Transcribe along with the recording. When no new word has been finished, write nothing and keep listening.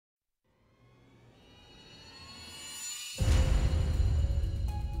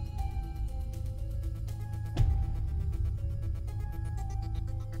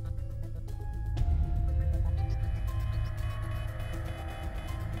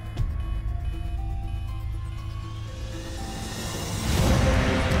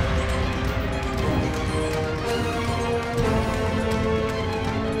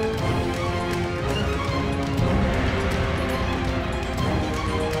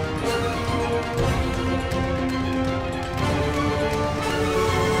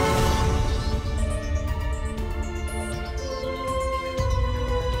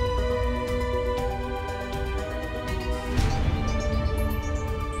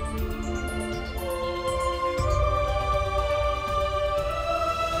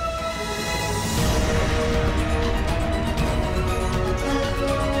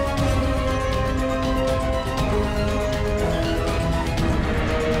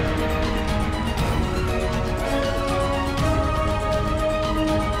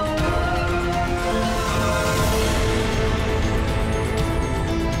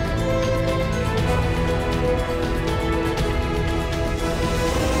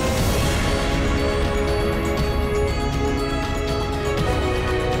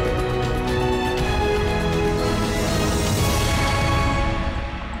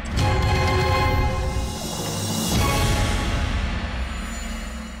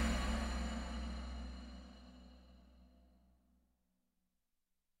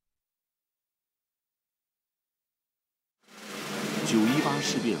9·18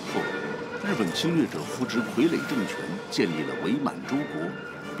事变后，日本侵略者扶植傀儡政权，建立了伪满洲国，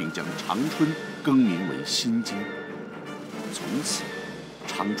并将长春更名为新京。从此，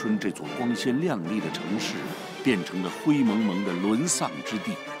长春这座光鲜亮丽的城市变成了灰蒙蒙的沦丧之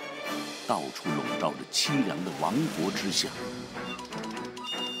地，到处笼罩着凄凉的亡国之象。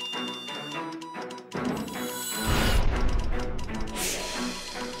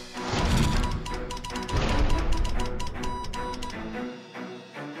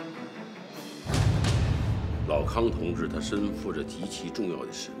 老康同志他身负着极其重要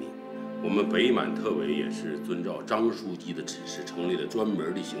的使命，我们北满特委也是遵照张书记的指示，成立了专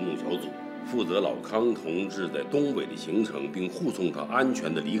门的行动小组，负责老康同志在东北的行程，并护送他安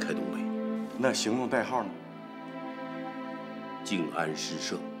全地离开东北。那行动代号呢？静安诗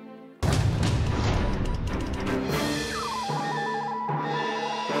社。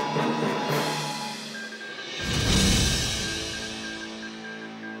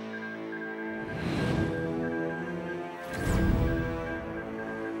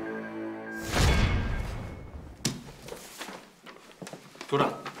 组长，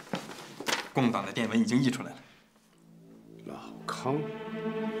共党的电文已经译出来了。老康，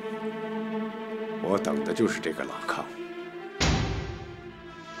我等的就是这个老康。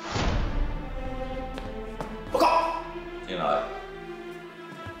报告，进来。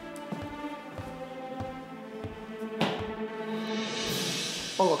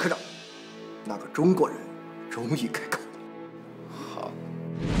报告科长，那个中国人终于开口了。好，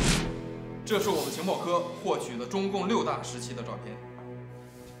这是我们情报科获取的中共6大时期的照片。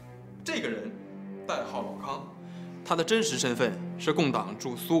 这个人代号老康，他的真实身份是共党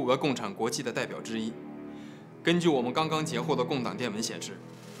驻苏俄共产国际的代表之一。根据我们刚刚截获的共党电文显示，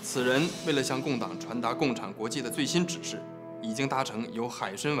此人为了向共党传达共产国际的最新指示，已经搭乘由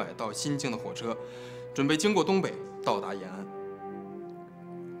海参崴到新京的火车，准备经过东北到达延安。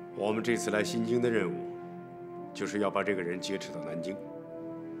我们这次来新京的任务，就是要把这个人劫持到南京，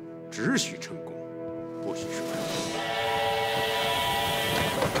只许成功，不许失败。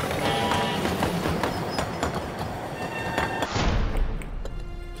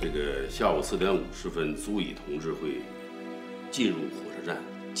 这个下午4点50分，苏乙同志会进入火车站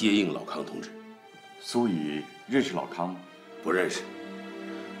接应老康同志。苏乙认识老康吗？不认识，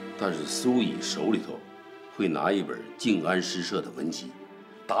但是苏乙手里头会拿一本静安诗社的文集，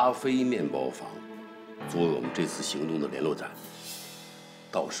达菲面包房作为我们这次行动的联络站。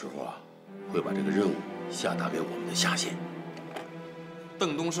到时候啊，会把这个任务下达给我们的下线。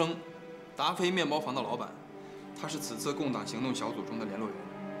邓东升，达菲面包房的老板，他是此次共党行动小组中的联络员。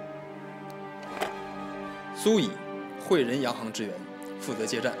 苏乙，汇仁洋行职员，负责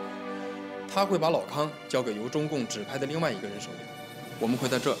接站。他会把老康交给由中共指派的另外一个人手里。我们会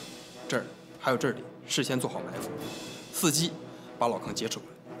在这儿，还有这里事先做好埋伏，伺机把老康劫持回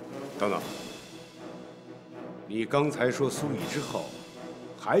来。等等，你刚才说苏乙之后，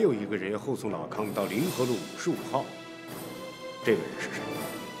还有一个人护送老康到临河路55号，这个人是谁？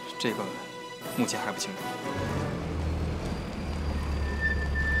这个目前还不清楚。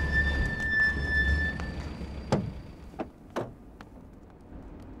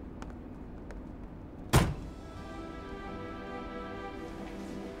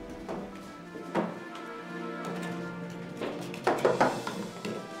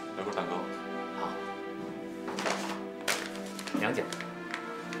 娘姐，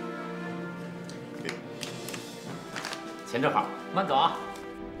钱正好，慢走啊。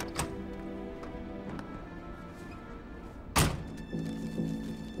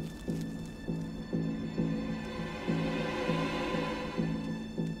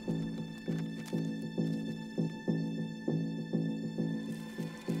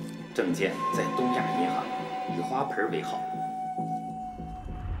证件在东亚银行，以花盆为号。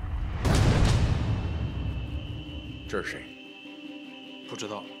这是谁？ 不知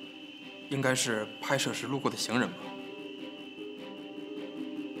道，应该是拍摄时路过的行人吧。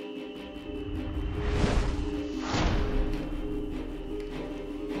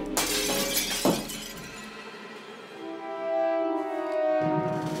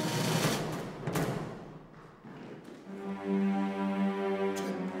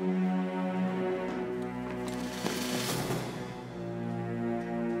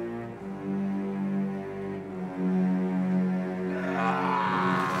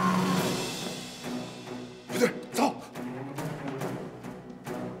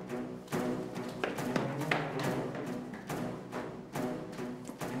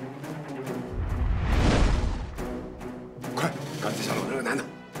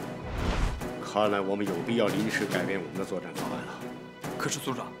看来我们有必要临时改变我们的作战方案了。可是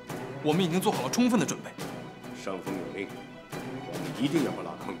组长，我们已经做好了充分的准备。上峰有令，我们一定要把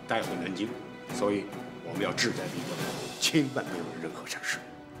老康带回南京，所以我们要志在必得，千万别有任何闪失。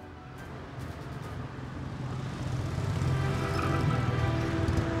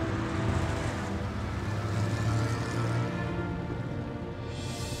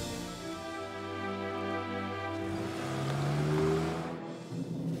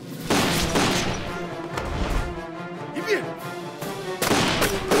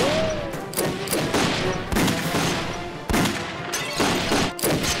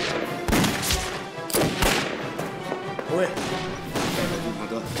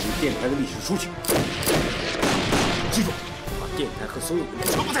 电台的历史书去，记住，把电台和所有文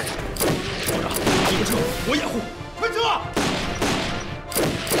件全部带走。校长，这个车我掩护，快撤！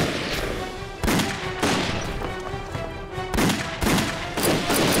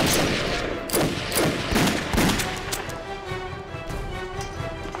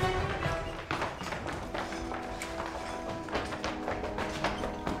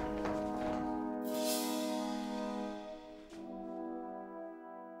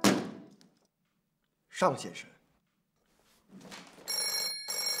尚先生，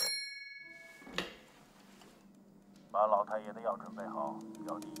把老太爷的药准备好，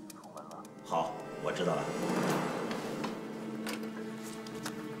要你出门了。好，我知道了。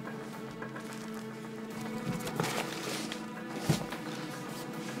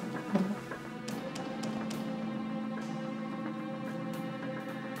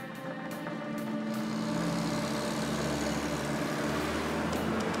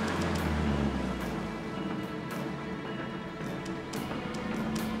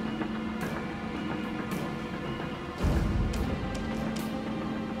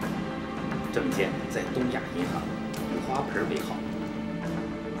证件在东亚银行，以花盆为号。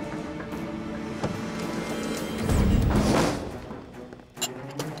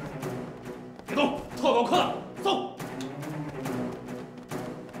别动，特高科的，走！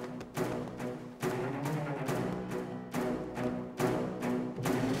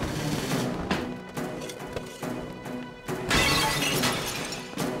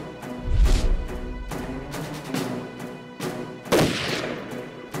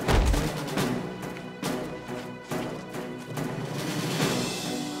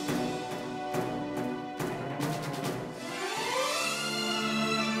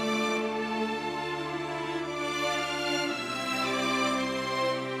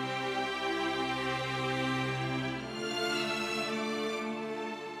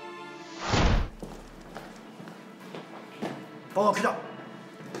报告科长，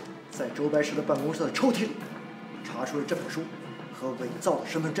在周白石的办公室的抽屉里，查出了这本书和伪造的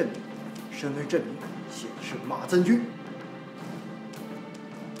身份证明。身份证明写的是马增军。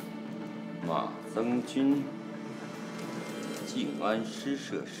马增军，静安诗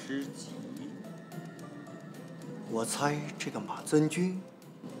社诗集。我猜这个马增军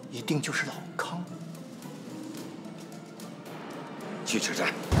一定就是老康。去车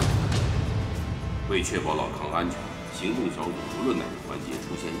站。为确保老康安全，行动小组无论哪个环节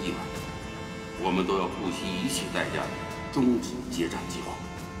出现意外，我们都要不惜一切代价的终止接战计划。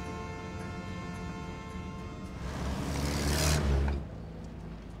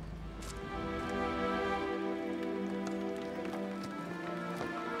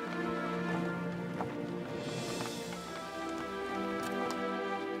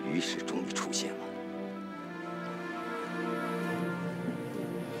于是终于出现了。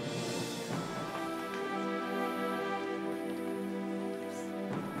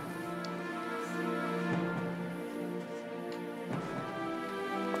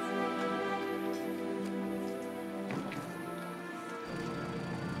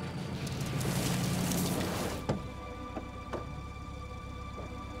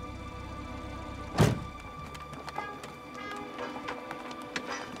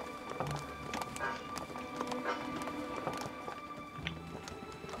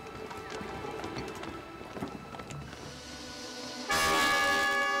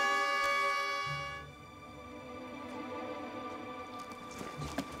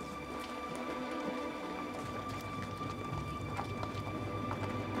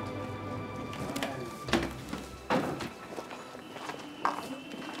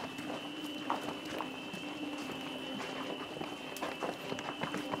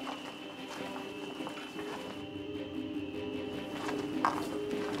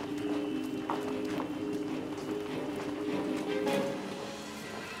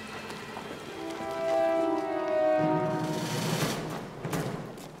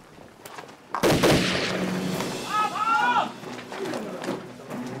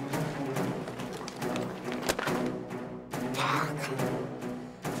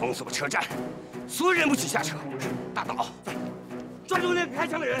封锁车站，所有人不许下车。大岛，抓住那个开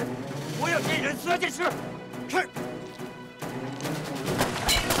枪的人！我要见人，死要见尸。是。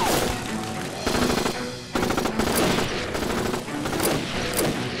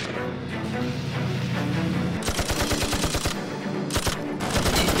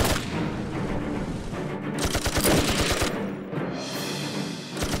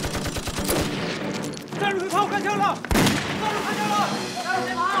战术炮开枪了！炮开枪了！战术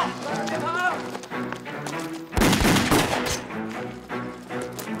别跑！战术别跑！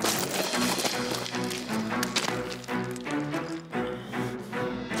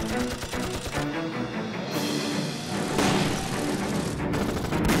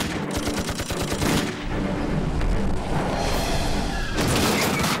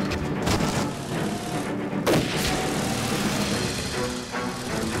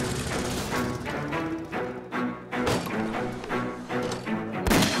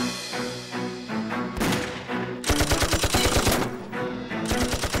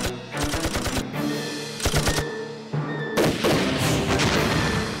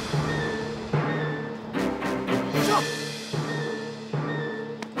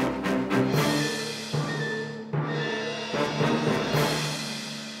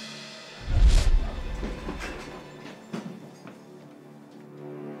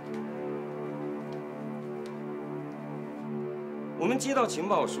 我们接到情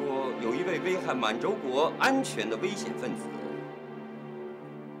报说，有一位危害满洲国安全的危险分子，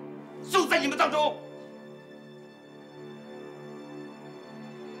就在你们当中。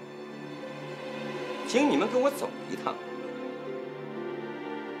请你们跟我走一趟，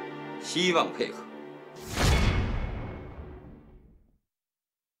希望配合。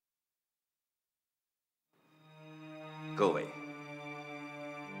各位，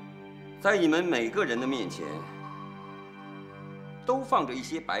在你们每个人的面前。 都放着一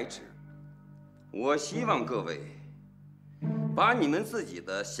些白纸，我希望各位把你们自己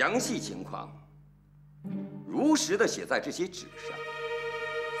的详细情况如实的写在这些纸上，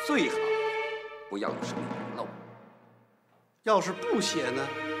最好不要有什么遗漏。要是不写呢？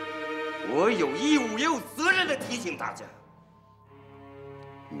我有义务也有责任的提醒大家，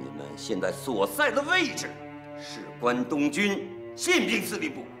你们现在所在的位置是关东军宪兵司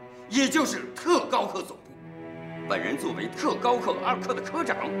令部，也就是特高科总部。 本人作为特高科2科的科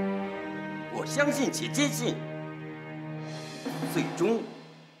长，我相信且坚信，最终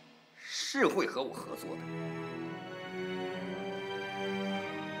是会和我合作的。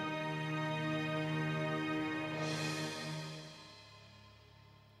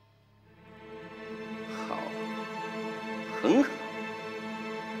好，很好。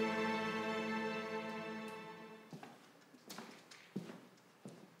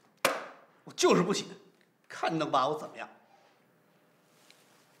我就是不写。 看能把我怎么样？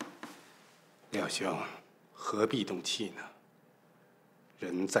廖兄，何必动气呢？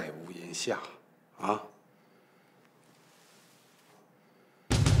人在屋檐下，啊！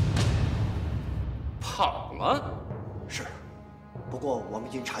跑了？是，不过我们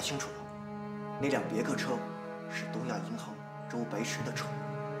已经查清楚了，那辆别克车是东亚银行周白石的车，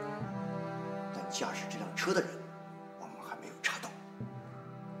但驾驶这辆车的人，我们还没有查到。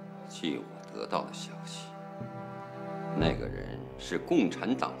据我得到的消息。 那个人是共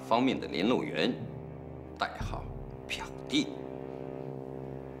产党方面的联络员，代号表弟。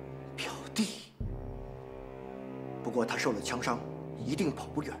表弟。不过他受了枪伤，一定跑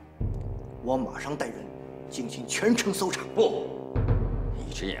不远。我马上带人进行全城搜查。不，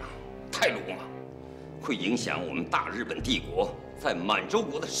你这样太鲁莽，会影响我们大日本帝国在满洲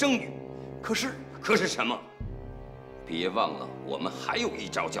国的声誉。可是什么？别忘了，我们还有一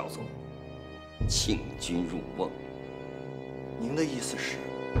招叫做请君入瓮。 您的意思是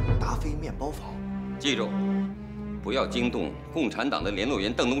达菲面包房？记住，不要惊动共产党的联络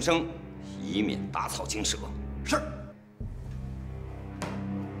员邓东升，以免打草惊蛇。是。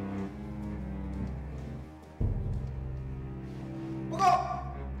报告。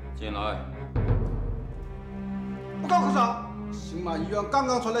进来。报告科长，新马医院刚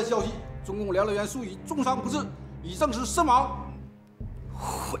刚传来消息，中共联络员苏乙重伤不治，已证实身亡。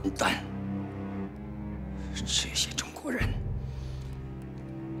混蛋！这些中国人。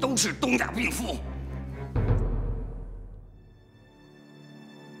 都是东亚病夫。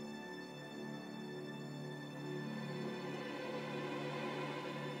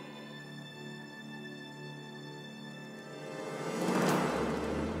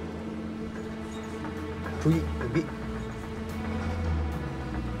注意，稳毕。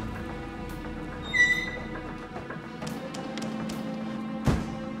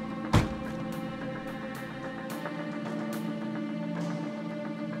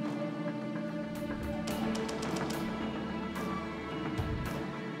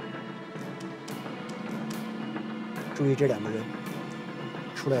注意这2个人，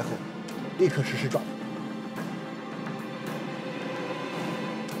出来后立刻实施抓捕。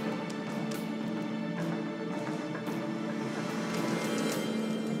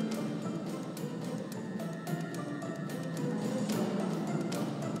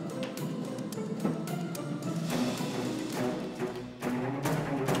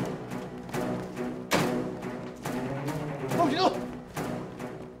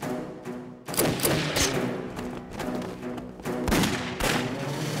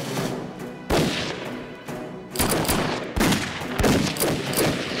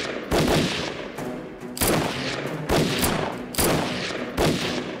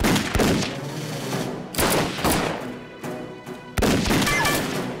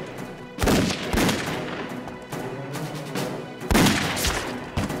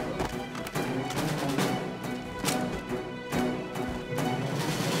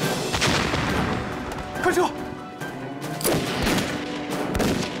快撤！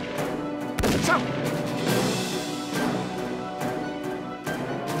上！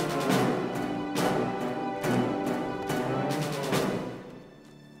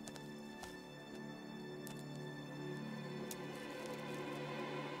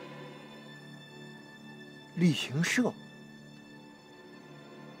旅行社。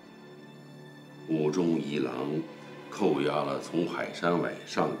武中一郎扣押了从海山崴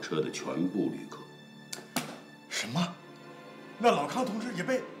上车的全部旅客。 什么？那老康同志也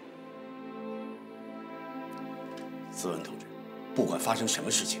被？斯文同志，不管发生什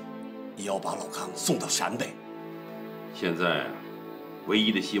么事情，也要把老康送到陕北。现在，唯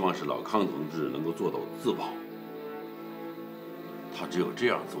一的希望是老康同志能够做到自保。他只有这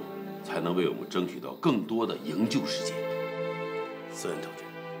样做，才能为我们争取到更多的营救时间。斯文同志，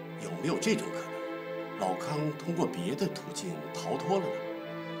有没有这种可能？老康通过别的途径逃脱了呢？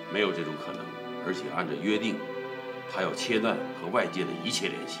没有这种可能，而且按照约定。 他要切断和外界的一切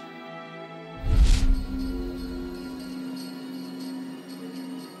联系。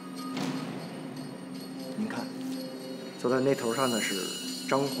您看，走在那头上的是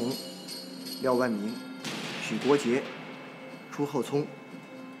张宏、廖万明、许国杰、朱厚聪，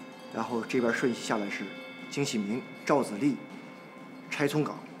然后这边顺序下来是金喜明、赵子立、柴从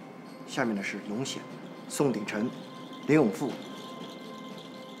岗，下面的是龙显、宋鼎臣、林永富。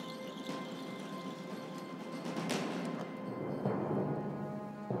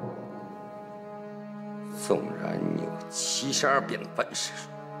 纵然你有72变的本事，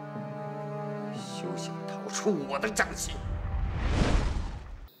休想逃出我的掌心！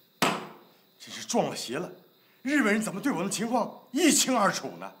真是撞了邪了！日本人怎么对我们的情况一清二楚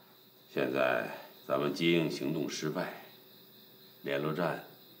呢？现在咱们接应行动失败，联络站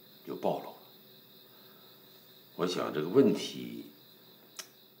就暴露了。我想这个问题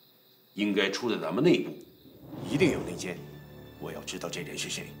应该出在咱们内部，一定有内奸。我要知道这人是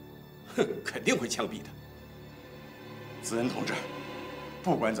谁，哼，肯定会枪毙的。 子恩同志，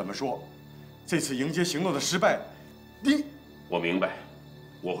不管怎么说，这次迎接行动的失败，我明白，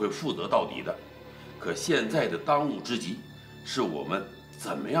我会负责到底的。可现在的当务之急，是我们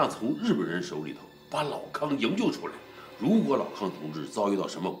怎么样从日本人手里头把老康营救出来。如果老康同志遭遇到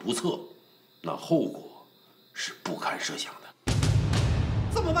什么不测，那后果是不堪设想的。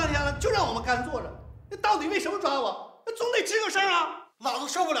这么半天了，就让我们干坐着，那到底为什么抓我？那总得吱个声啊！老子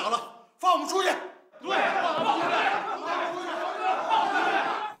受不了了，放我们出去！对，放出去！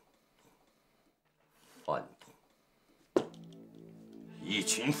 贩毒，一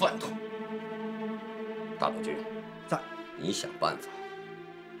群贩毒！大岛君，在，你想办法，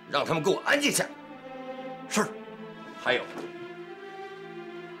让他们给我安静下。是。还有，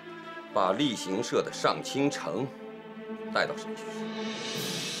把例行社的上清城带到审讯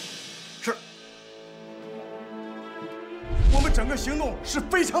室。是。我们整个行动是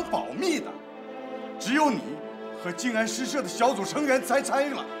非常保密的，只有你和静安诗社的小组成员才参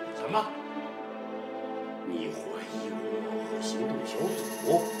与了。什么？ 你怀疑我和行动小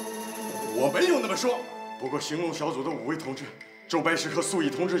组？我没有那么说。不过行动小组的5位同志，周白石和苏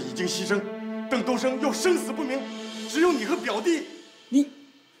乙同志已经牺牲，邓东升又生死不明，只有你和表弟。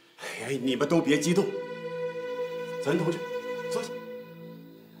哎，你们都别激动。子恩同志，坐下，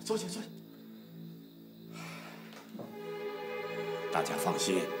坐下，坐下。大家放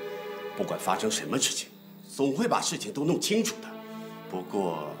心，不管发生什么事情，总会把事情都弄清楚的。不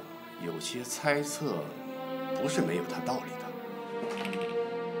过有些猜测。 不是没有他道理的。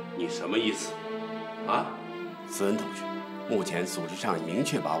你什么意思？啊，斯恩同志，目前组织上明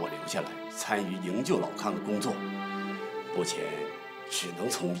确把我留下来参与营救老康的工作，目前只能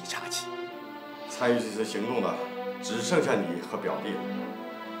从你查起。参与这次行动的只剩下你和表弟了。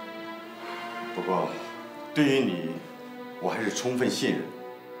不过，对于你我还是充分信任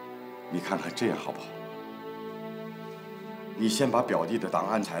你。看看这样好不好？你先把表弟的档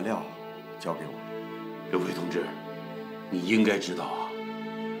案材料交给我。刘飞同志，你应该知道啊，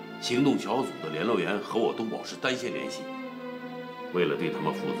行动小组的联络员和我都保持单线联系。为了对他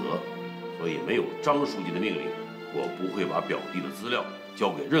们负责，所以没有张书记的命令，我不会把表弟的资料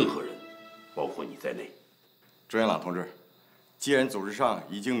交给任何人，包括你在内。周元朗同志，既然组织上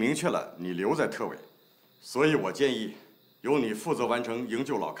已经明确了你留在特委，所以我建议由你负责完成营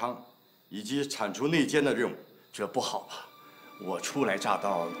救老康以及铲除内奸的任务。这不好吧？我初来乍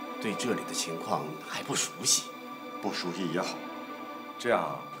到，对这里的情况还不熟悉。不熟悉也好，这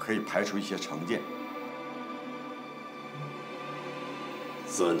样可以排除一些成见。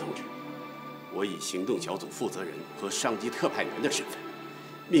思恩同志，我以行动小组负责人和上级特派员的身份，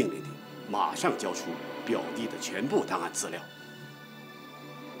命令你马上交出表弟的全部档案资料。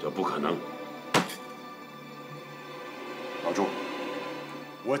这不可能。老朱，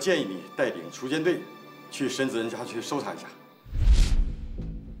我建议你带领锄奸队去申子仁家去搜查一下。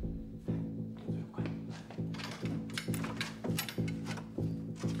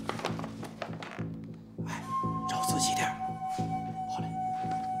哎，找仔细点。好嘞。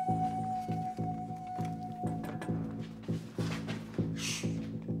嘘，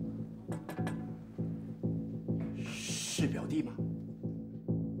是表弟吗？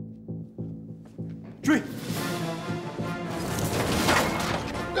追！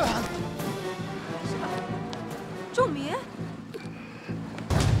仲明，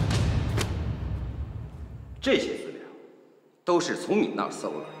这些资料都是从你那儿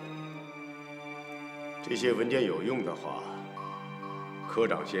搜来的。这些文件有用的话，科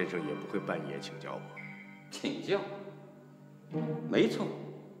长先生也不会半夜请教我。请教？没错，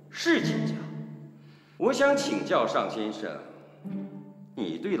是请教。我想请教尚先生，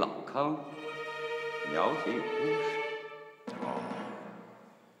你对老康了解有多少？哦，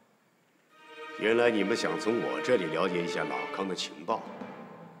原来你们想从我这里了解一下老康的情报。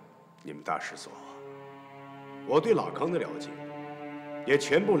你们大失所望。我对老康的了解，也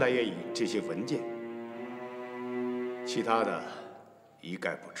全部来源于这些文件，其他的一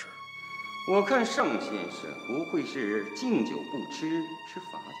概不知。我看尚先生不会是敬酒不吃吃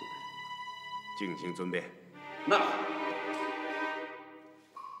罚酒的人。敬请尊便。那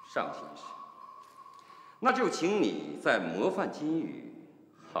尚先生，那就请你在模范监狱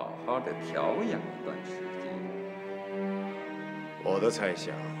好好的调养一段时间。我的猜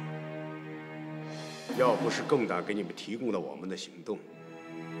想，要不是共党给你们提供了我们的行动，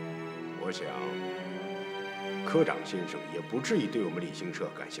我想科长先生也不至于对我们旅行社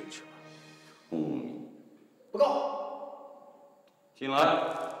感兴趣吧。报告，进来。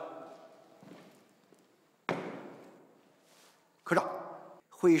科长，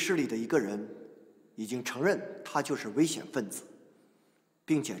会议室里的一个人已经承认他就是危险分子，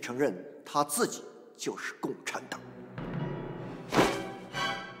并且承认他自己就是共产党。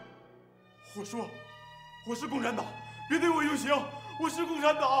我说，我是共产党，别对我用刑，我是共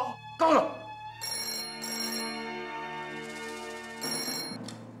产党。够了！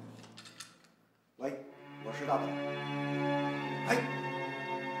喂，我是大党。哎，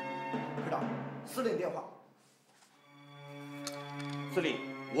科长，司令电话。司令，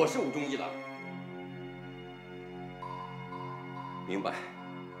我是吴忠一郎。明白，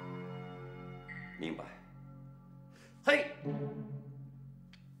明白。嘿，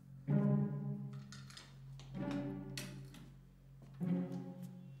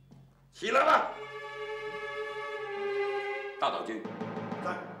起来吧，大岛君。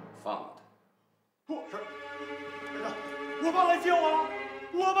在。放了他。不是，科长，我爸来接我了，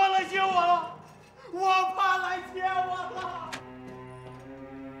我爸来接我了，我爸来接我了。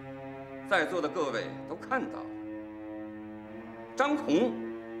在座的各位都看到了，张宏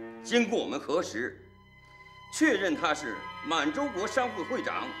经过我们核实，确认他是满洲国商会会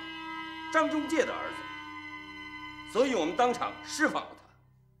长张忠介的儿子，所以我们当场释放了他。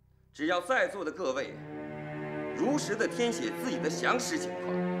只要在座的各位如实的填写自己的详实情况，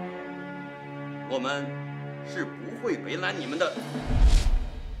我们是不会为难你们的。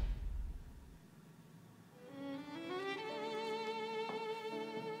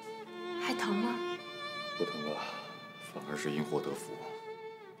还疼吗？不疼了，反而是因祸得福。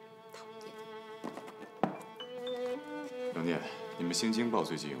讨厌。杨念，你们新京报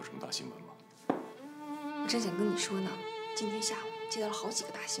最近有什么大新闻吗？我正想跟你说呢，今天下午接到了好几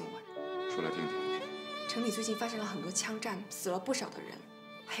个大新闻。说来听听。城里最近发生了很多枪战，死了不少的人。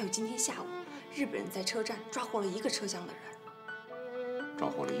还有今天下午，日本人在车站抓获了一个车厢的人。抓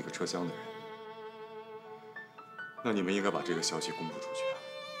获了一个车厢的人。那你们应该把这个消息公布出去啊。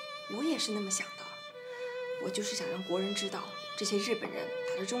我也是那么想的。我就是想让国人知道，这些日本人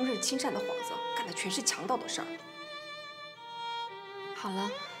打着中日亲善的幌子，干的全是强盗的事儿。好了，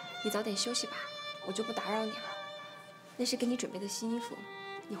你早点休息吧，我就不打扰你了。那是给你准备的新衣服，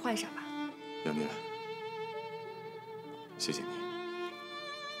你换上吧。杨念，谢谢你。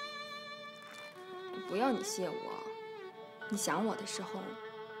不要你谢我，你想我的时候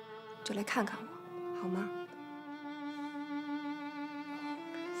就来看看我，好吗？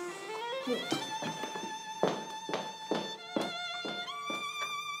木头。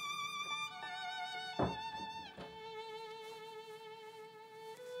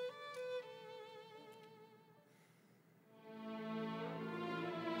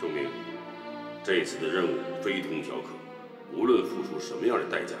钟明，这次的任务非同小可，无论付出什么样的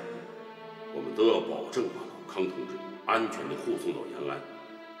代价，我们都要保证把老康同志安全地护送到延安。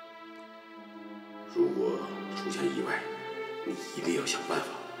如果出现意外，你一定要想办法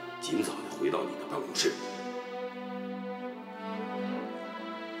尽早地回到你的办公室。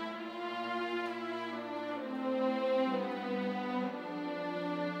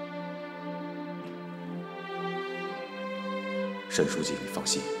沈书记，你放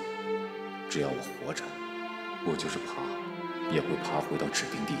心，只要我活着，我就是爬，也会爬回到指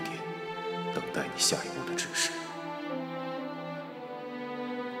定地点，等待你下一步的指示。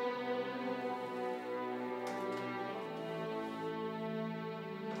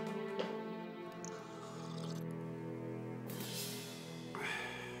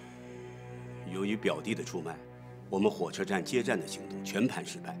由于表弟的出卖，我们火车站接站的行动全盘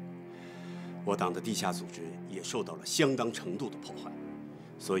失败。我党的地下组织也受到了相当程度的破坏，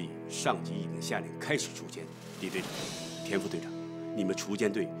所以上级已经下令开始锄奸。李队长、田副队长，你们锄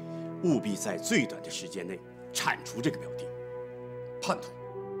奸队务必在最短的时间内铲除这个表弟。叛徒！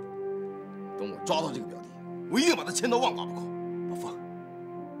等我抓到这个表弟，我一定把他牵到万剐不可。不放。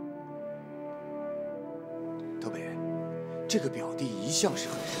特委，这个表弟一向是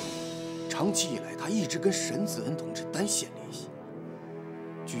很神秘，长期以来他一直跟沈子恩同志单线联系。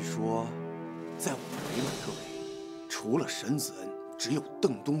据说，在我们北满特委，除了沈子恩，只有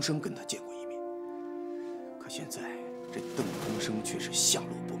邓东升跟他见过一面。可现在，这邓东升却是下落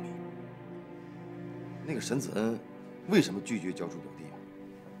不明。那个沈子恩为什么拒绝交出表弟啊？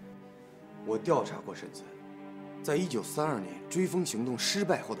我调查过沈子恩，在1932年追风行动失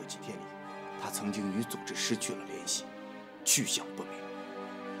败后的几天里，他曾经与组织失去了联系，去向不明。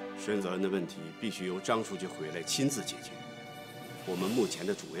沈子恩的问题必须由张书记回来亲自解决。我们目前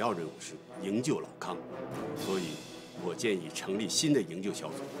的主要任务是营救老康，所以我建议成立新的营救小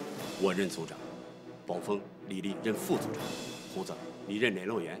组，我任组长，宝峰、李丽任副组长，胡子你任联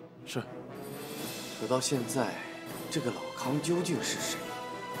络员。是。可到现在，这个老康究竟是谁，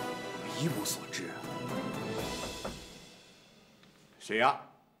我们一无所知啊。谁呀？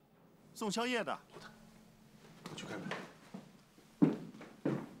送宵夜的。我去开门。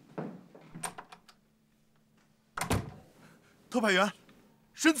特派员，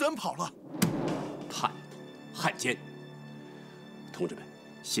沈子恩跑了。叛徒、汉奸！同志们，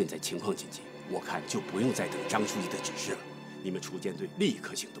现在情况紧急，我看就不用再等张书记的指示了。你们锄奸队立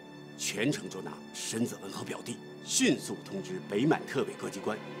刻行动，全程捉拿沈子恩和表弟，迅速通知北满特委各机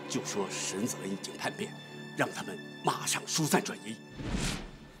关，就说沈子恩已经叛变，让他们马上疏散转移。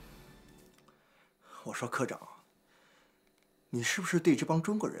我说科长，你是不是对这帮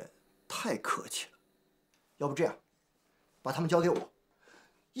中国人太客气了？要不这样，把他们交给我，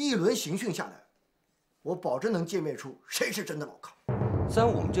一轮刑讯下来，我保证能鉴别出谁是真的老康。在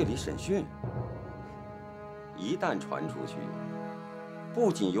我们这里审讯，一旦传出去，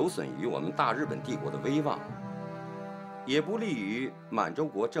不仅有损于我们大日本帝国的威望，也不利于满洲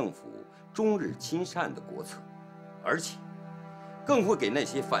国政府中日亲善的国策，而且更会给那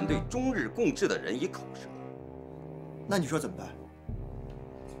些反对中日共治的人以口舌。那你说怎么办？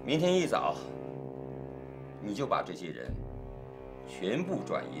明天一早，你就把这些人全部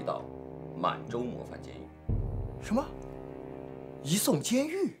转移到满洲模范监狱。什么？移送监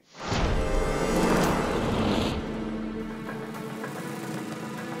狱？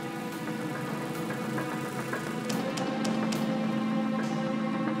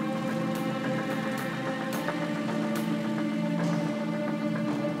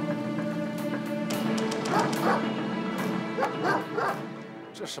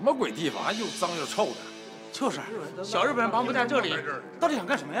这什么鬼地方，又脏又臭的。就是，小日本人把我们在这里，到底想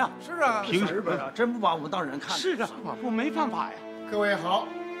干什么呀？是啊，凭什么呀？真不把我们当人看。是啊，我没犯法呀。各位好，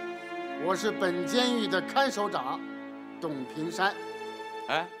我是本监狱的看守长董平山。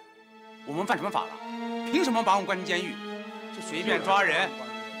哎，我们犯什么法了？凭什么把我们关进监狱？就随便抓人？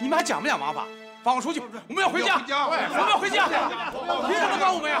你们还讲不讲王法？放我出去！我们要回家！我们要回家！凭什么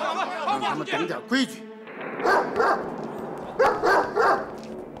关我们呀？让他们懂点规矩。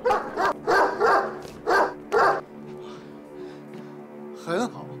很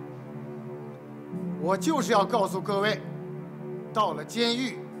好，我就是要告诉各位，到了监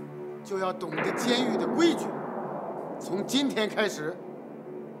狱，就要懂得监狱的规矩。从今天开始，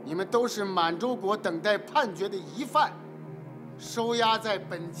你们都是满洲国等待判决的疑犯，收押在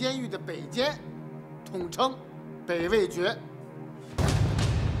本监狱的北监，统称北魏决。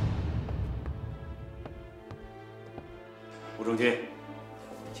吴中军，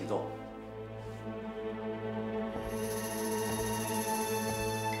请坐。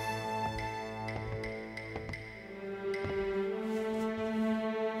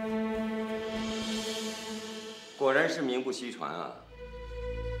果然是名不虚传啊！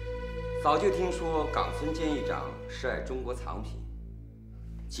早就听说冈村监狱长是爱中国藏品，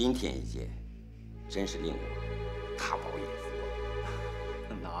今天一见，真是令我大饱眼福。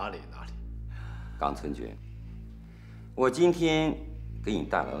哪里？冈村君，我今天给你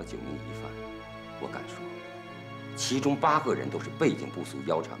带来了9名疑犯，我敢说，其中8个人都是背景不俗、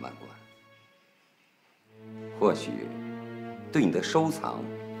腰缠万贯，或许对你的收藏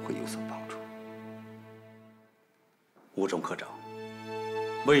会有所帮助。吴中科长，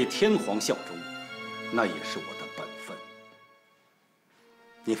为天皇效忠，那也是我的本分。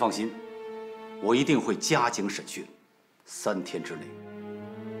你放心，我一定会加紧审讯，3天之内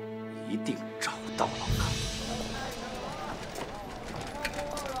一定找到老康。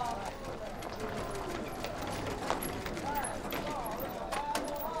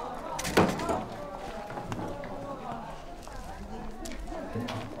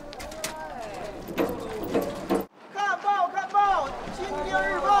看报！今天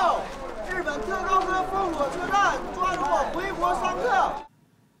日报，日本特高车封锁车站，抓获回国商客。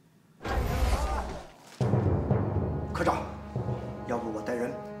科长，要不我带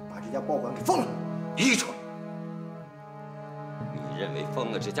人把这家报馆给封了？愚蠢！你认为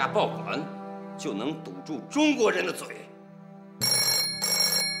封了这家报馆，就能堵住中国人的嘴？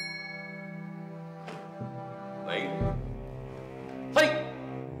喂，嘿，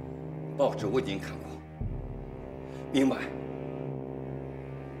报纸我已经看过，明白。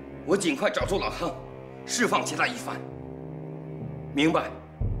我尽快找出老康，释放其他疑犯。明白。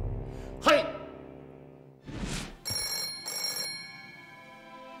嘿。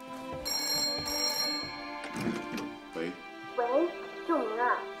喂，救命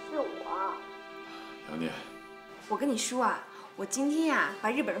啊！是我。杨念，我跟你说啊，我今天呀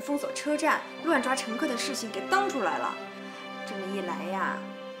把日本人封锁车站、乱抓乘客的事情给当出来了。这么一来呀，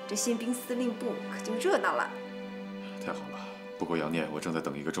这宪兵司令部可就热闹了。太好了。不过杨念，我正在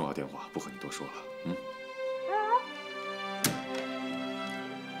等一个重要电话，不和你多说了。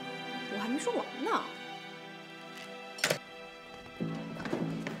我还没说完呢。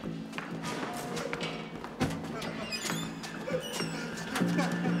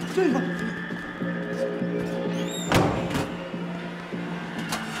这个。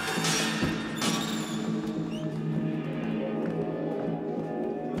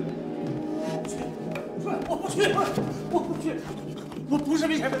我不去！我不是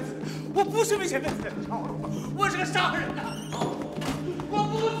危险分子，我不是危险分子，我是个杀人的，我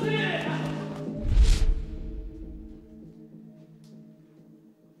不去！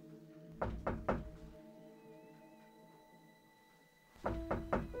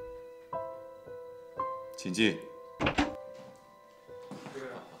请进。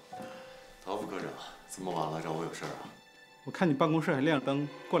陶副科长，这么晚了找我有事啊？我看你办公室还亮着灯，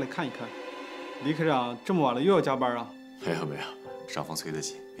过来看一看。李科长这么晚了又要加班啊？没有，上峰催得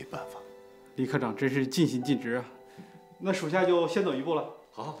紧，没办法。李科长真是尽心尽职啊！那属下就先走一步了。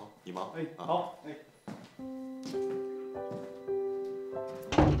好，你忙。哎，好，哎。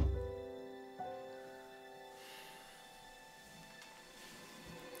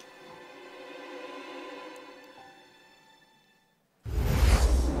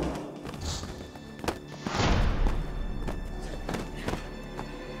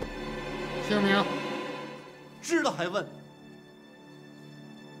姓名？知道还问？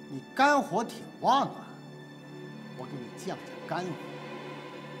你肝火挺旺啊！我给你降降肝火。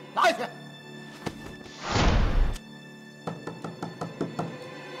拿下去！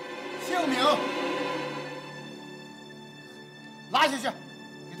姓名？拉下去，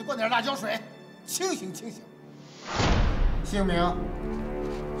给他灌点辣椒水，清醒清醒。姓名？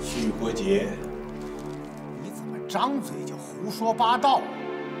许国杰。你怎么张嘴就胡说八道啊？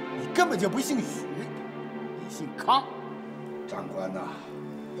你根本就不姓许，你姓康。长官呐，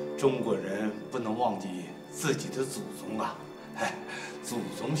中国人不能忘记自己的祖宗啊！哎，祖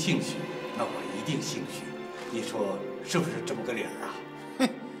宗姓许，那我一定姓许。你说是不是这么个理儿啊？哼，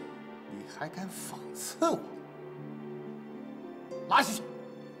你还敢讽刺我？拉下去，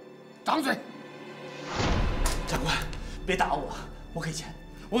张嘴！长官，别打我，我给钱，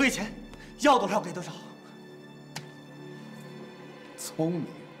我给钱，要多少给多少。聪明。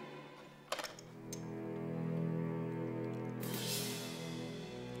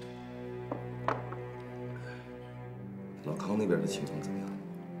老康那边的情况怎么样？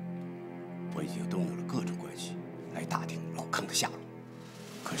我已经动用了各种关系来打听老康的下落，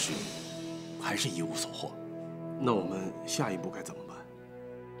可是还是一无所获。那我们下一步该怎么办？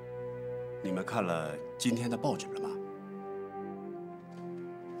你们看了今天的报纸了吗？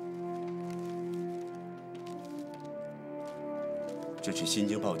这是《新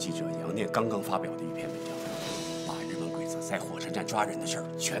京报》记者杨念刚刚发表的一篇文章，把日本鬼子在火车站抓人的事儿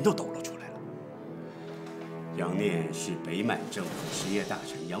全都抖露出来了。杨念是北满政府实业大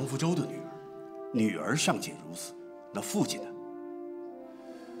臣杨福州的女儿，女儿尚且如此，那父亲呢？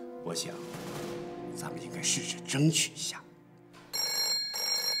我想，咱们应该试着争取一下。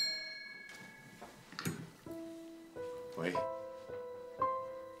喂，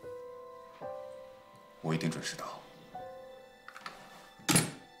我一定准时到。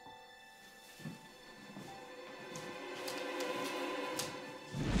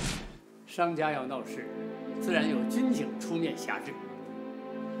商家要闹事，自然有军警出面辖制，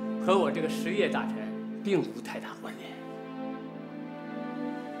和我这个实业大臣并无太大关联。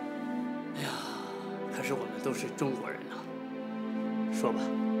哎呀，可是我们都是中国人呐。说吧，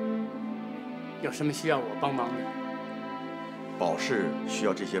有什么需要我帮忙的？保释需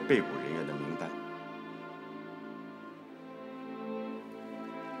要这些被捕人员的名单。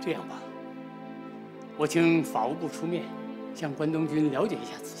这样吧，我请法务部出面，向关东军了解一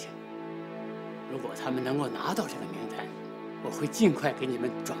下此情。如果他们能够拿到这个名单，我会尽快给你们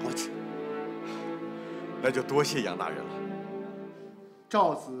转过去。那就多谢杨大人了。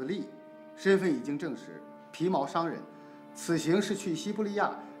赵子立，身份已经证实，皮毛商人，此行是去西伯利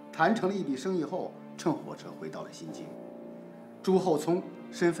亚谈成了一笔生意后，乘火车回到了新京。朱厚聪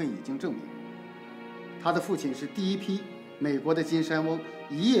身份已经证明，他的父亲是第一批美国的金山翁，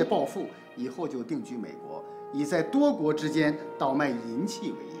一夜暴富以后就定居美国，以在多国之间倒卖银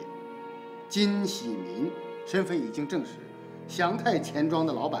器为业。金喜民身份已经证实，祥泰钱庄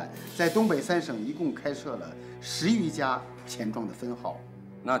的老板在东北3省一共开设了10余家钱庄的分号。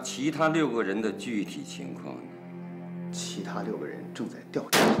那其他6个人的具体情况呢？其他6个人正在调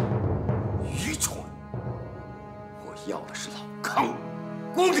查。愚蠢！我要的是老康，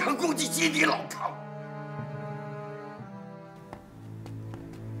工厂攻击基地老康。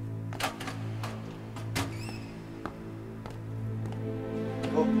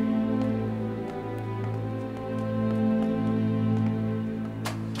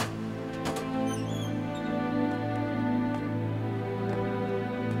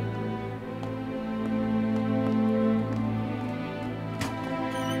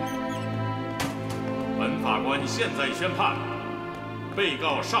现在宣判，被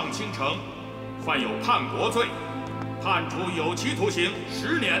告尚清城犯有叛国罪，判处有期徒刑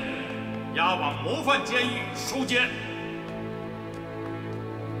10年，押往模范监狱收监。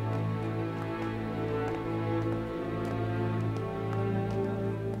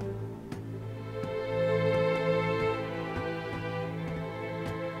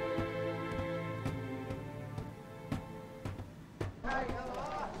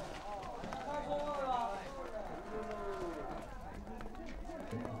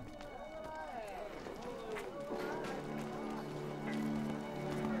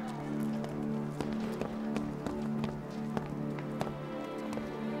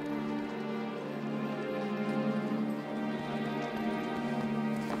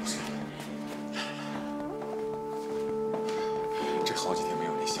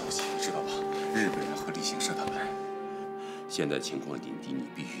现在情况紧急，你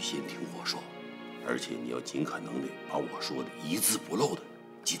必须先听我说，而且你要尽可能的把我说的一字不漏的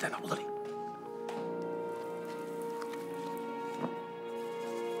记在脑子里。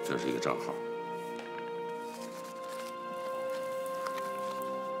这是一个账号，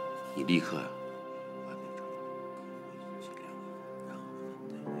你立刻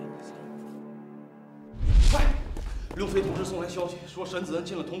快！刘飞同志送来消息，说沈子恩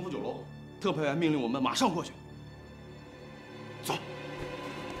进了同福酒楼，特派员命令我们马上过去。走。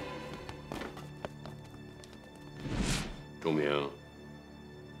钟明，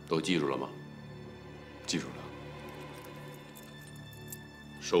都记住了吗？记住了。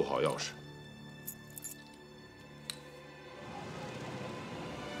收好钥匙。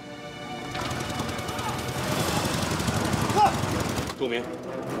钟明，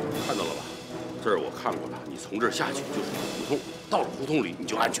看到了吧？这儿我看过了，你从这儿下去就是胡同，到了胡同里你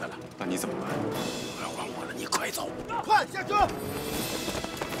就安全了。那你怎么办？不要管我了，你快走，快下车！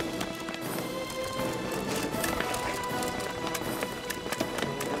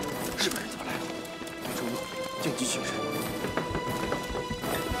日本人怎么来了？别注意，见机行事。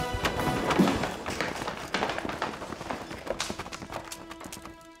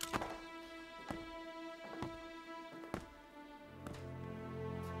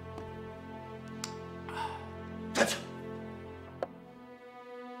 带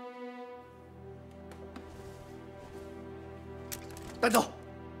走。走。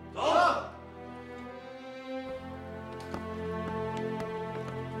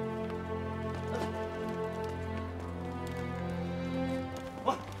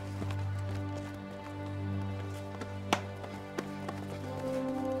我。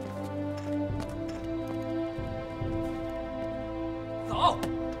走。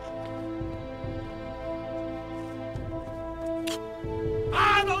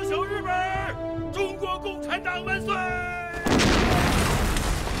大党小日本，中国共产党万岁！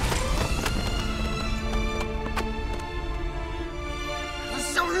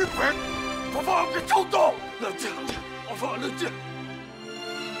 小日本，不放别冲动，冷静，我放冷静。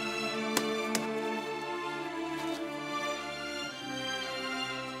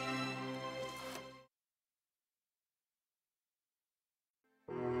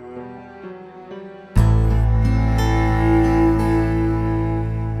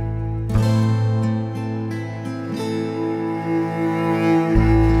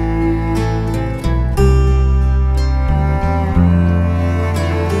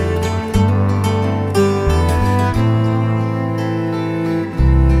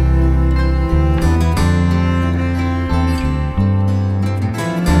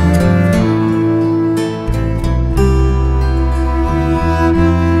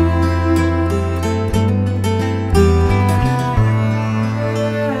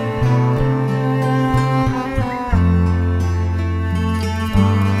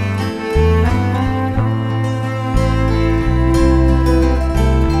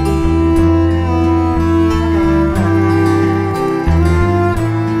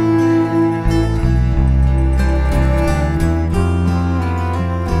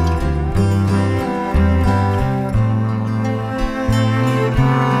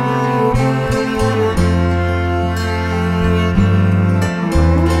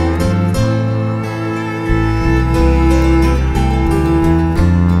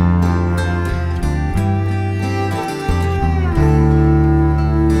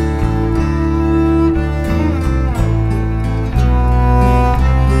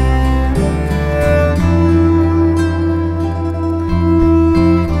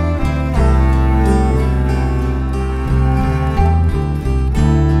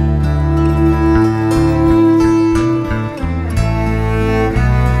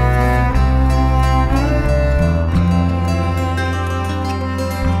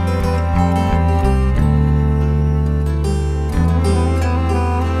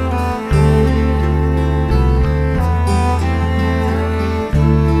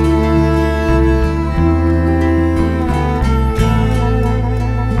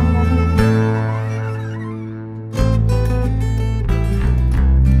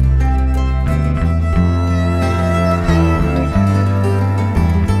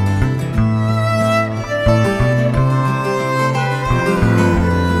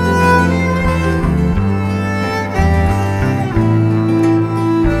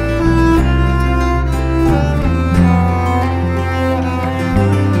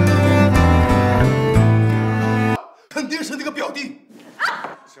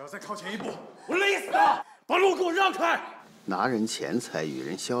拿人钱财与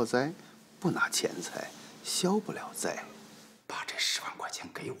人消灾，不拿钱财消不了灾。把这10万块钱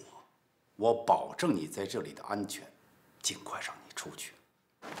给我，我保证你在这里的安全，尽快让你出去。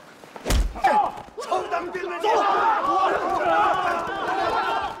臭当兵的，走！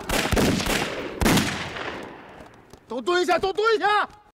都蹲下，都蹲下！